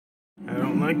I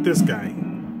don't like this guy.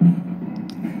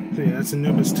 See, that's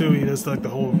Anubis too. He does like the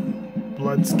whole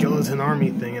blood skeleton army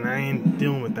thing, and I ain't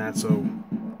dealing with that, so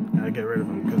I gotta get rid of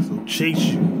him because he'll chase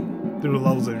you through the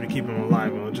levels if you keep him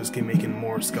alive, and he'll just keep making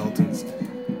more skeletons.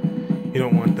 You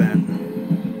don't want that.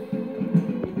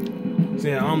 So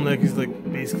yeah, omelette, he's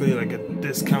like basically like a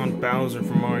discount Bowser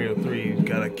from Mario 3. You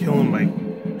gotta kill him by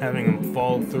having him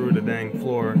fall through the dang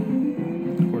floor.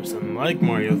 Of course, unlike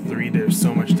Mario 3, there's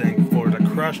so much dang floor to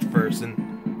crush first, and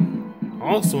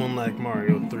also unlike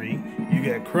Mario 3, you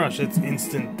get crushed, it's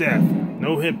instant death.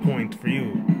 No hit point for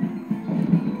you.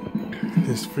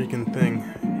 This freaking thing,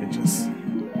 it just...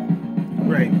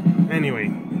 Right,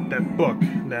 anyway, that book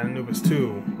that Anubis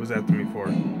 2 was after me for,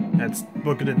 that's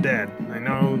Book of the Dead. I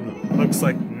know it looks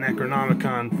like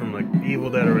Necronomicon from like Evil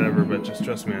Dead or whatever, but just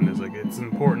trust me on this, like, it's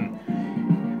important.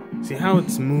 See how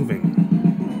it's moving?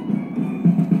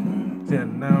 See,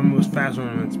 now it moves faster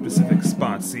in a specific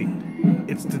spot. See,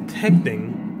 it's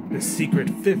detecting the secret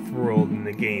fifth world in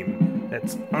the game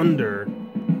that's under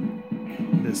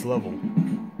this level.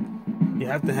 You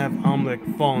have to have omelette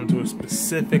fall into a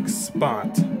specific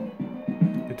spot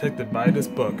detected by this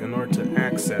book in order to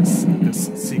access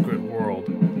this secret world.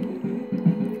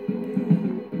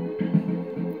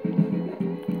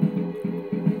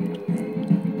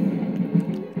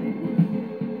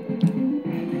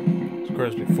 Of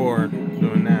course, before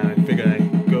doing that, I figured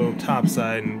I'd go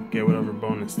topside and get whatever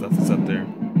bonus stuff that's up there.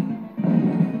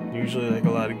 Usually like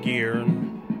a lot of gear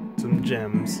and some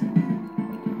gems.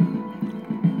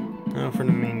 Now for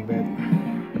the main bit.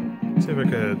 See if I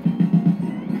could...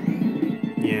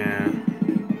 Yeah,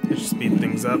 it should speed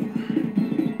things up.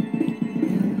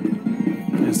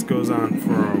 This goes on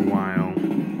for a while.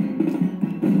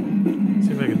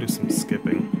 See if I can do some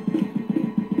skipping.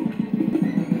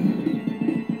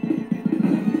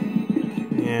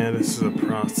 Yeah, this is a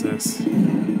process.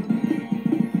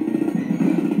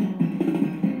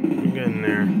 We're getting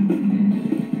there.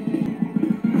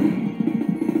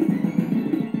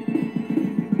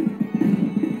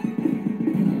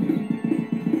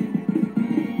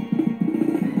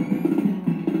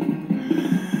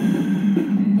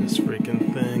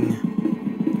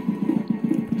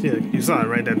 You saw it,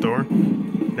 right? That door?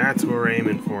 That's what we're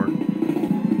aiming for.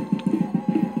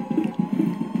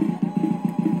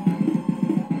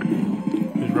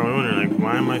 You're probably wondering, like,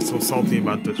 why am I so salty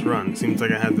about this run? Seems like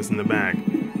I had this in the bag.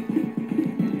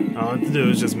 All I have to do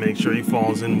is just make sure he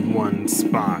falls in one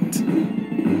spot.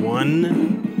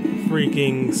 One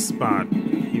freaking spot.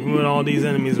 Even with all these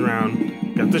enemies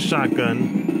around, got the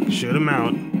shotgun, shoot him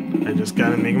out. I just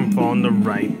gotta make him fall in the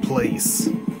right place.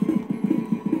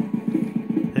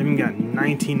 I even got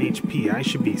 19 HP. I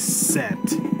should be set.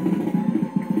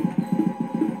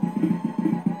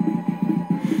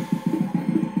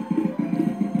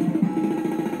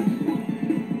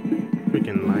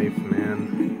 Freaking life, man.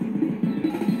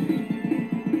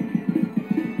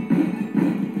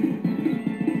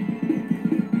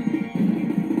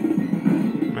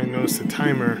 I noticed the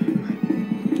timer.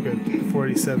 Good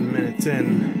 47 minutes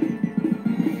in.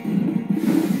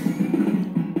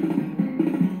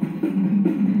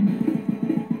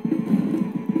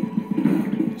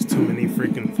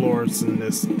 Freaking floors in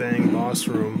this dang boss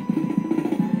room.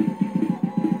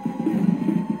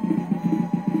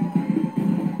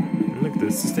 And look at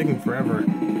this, it's taking forever.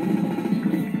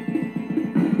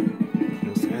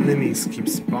 Those enemies keep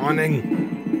spawning.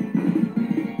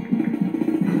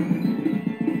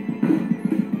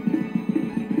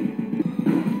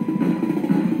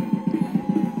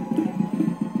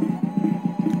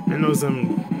 I know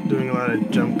I'm doing a lot of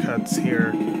jump cuts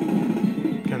here.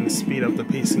 Kind of speed up the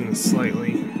pacing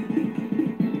slightly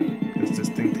because this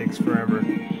thing takes forever.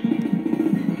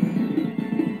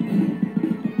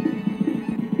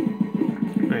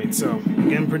 Right, so I'm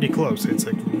getting pretty close. It's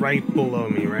like right below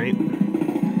me, right?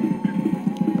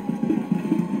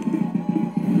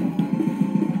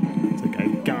 It's like I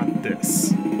got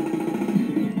this.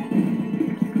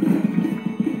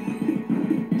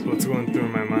 So what's going through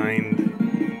my mind?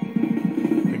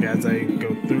 Like as I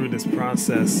go through this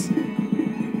process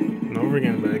over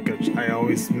again, but I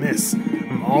always miss.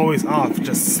 I'm always off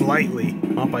just slightly,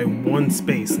 off by one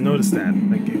space. Notice that.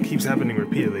 Like, it keeps happening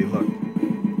repeatedly. Look.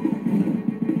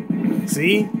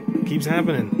 See? It keeps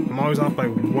happening. I'm always off by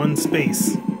one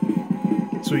space.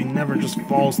 So he never just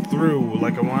falls through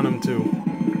like I want him to.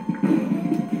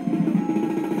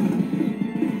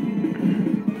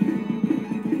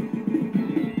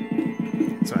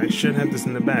 So I should have this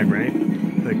in the bag, right?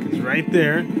 Like, it's right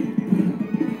there.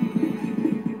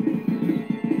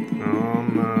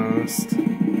 Almost.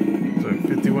 So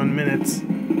 51 minutes.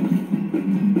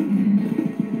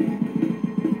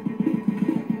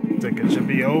 It's like it should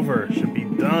be over, it should be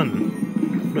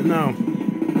done. But no.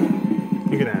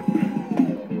 Look at that.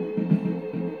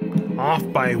 Off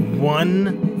by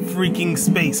one freaking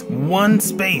space. One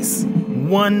space.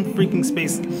 One freaking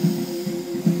space.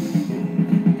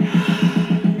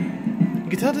 You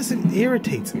can tell this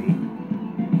irritates me.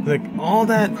 Like, all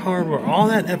that hard work, all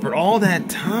that effort, all that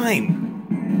time.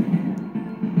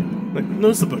 Like,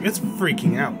 notice the book, it's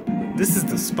freaking out. This is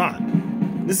the spot.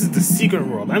 This is the secret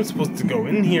world. I'm supposed to go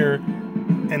in here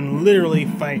and literally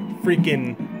fight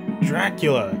freaking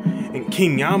Dracula and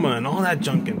King Yama and all that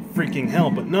junk in freaking hell,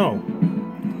 but no.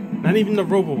 Not even the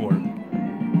Robo-Warp.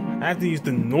 I have to use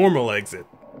the normal exit.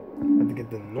 I have to get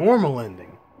the normal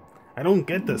ending. I don't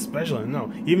get the special ending,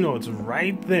 no. Even though it's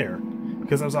right there.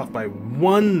 Because I was off by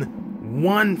one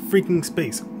freaking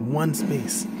space. One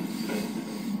space.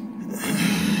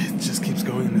 It just keeps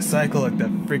going in a cycle like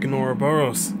that freaking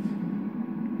Ouroboros.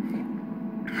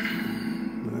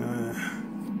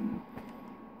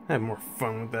 I had more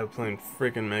fun with that playing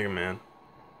freaking Mega Man.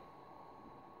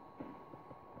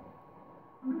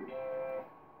 You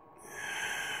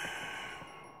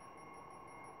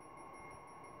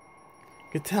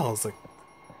could tell it's like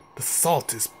the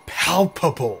salt is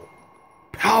palpable.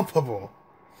 Palpable.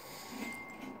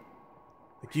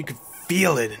 Like you could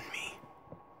feel it in me.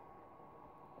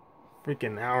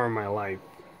 Freaking hour of my life.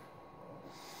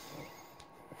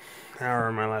 Hour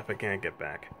of my life I can't get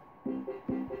back.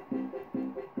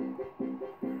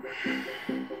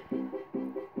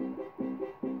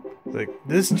 Like,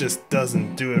 this just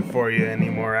doesn't do it for you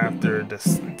anymore after the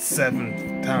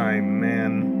 7th time,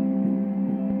 man.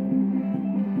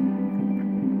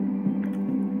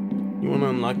 You want to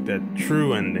unlock that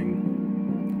true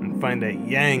ending and find that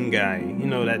Yang guy, you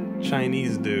know, that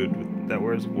Chinese dude that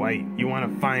wears white. You want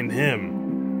to find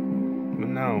him, but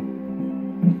no,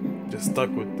 just stuck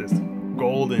with this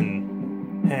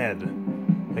golden head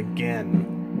again.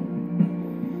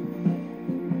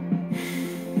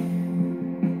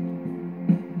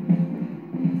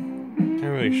 I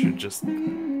really should just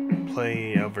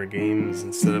play other games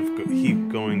instead of keep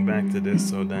going back to this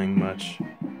so dang much.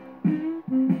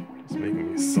 It's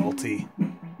making me salty.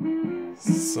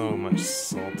 So much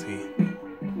salty.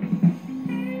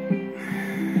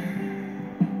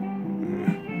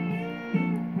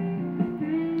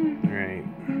 Alright.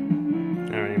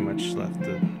 Not really much left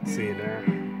to see there.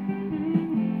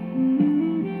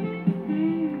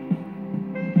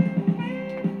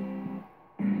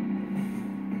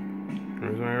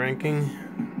 Where's my ranking?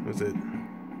 Was it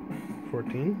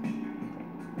 14?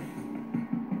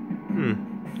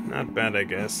 Not bad, I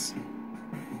guess.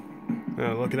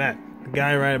 Oh, look at that. The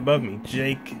guy right above me,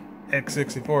 Jake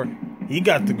X64, he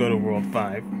got to go to World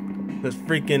 5. This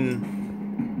freaking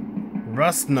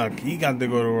Rustnuck, he got to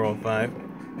go to World 5.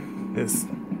 This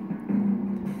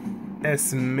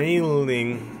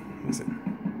Mailing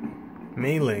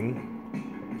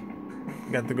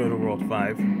got to go to World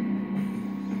 5.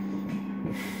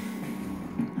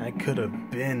 I could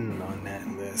have been on that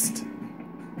list.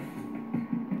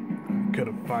 I could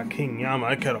have fought King Yama,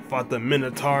 I could have fought the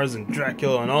Minotaurs and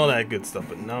Dracula and all that good stuff,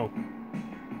 but no.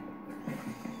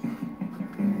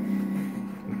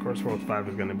 Of course World 5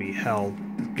 is gonna be hell.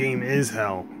 This game is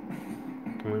hell.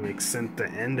 It only makes sense to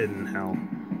end it in hell.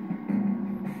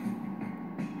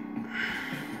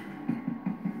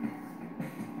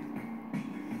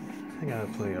 I gotta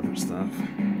play other stuff.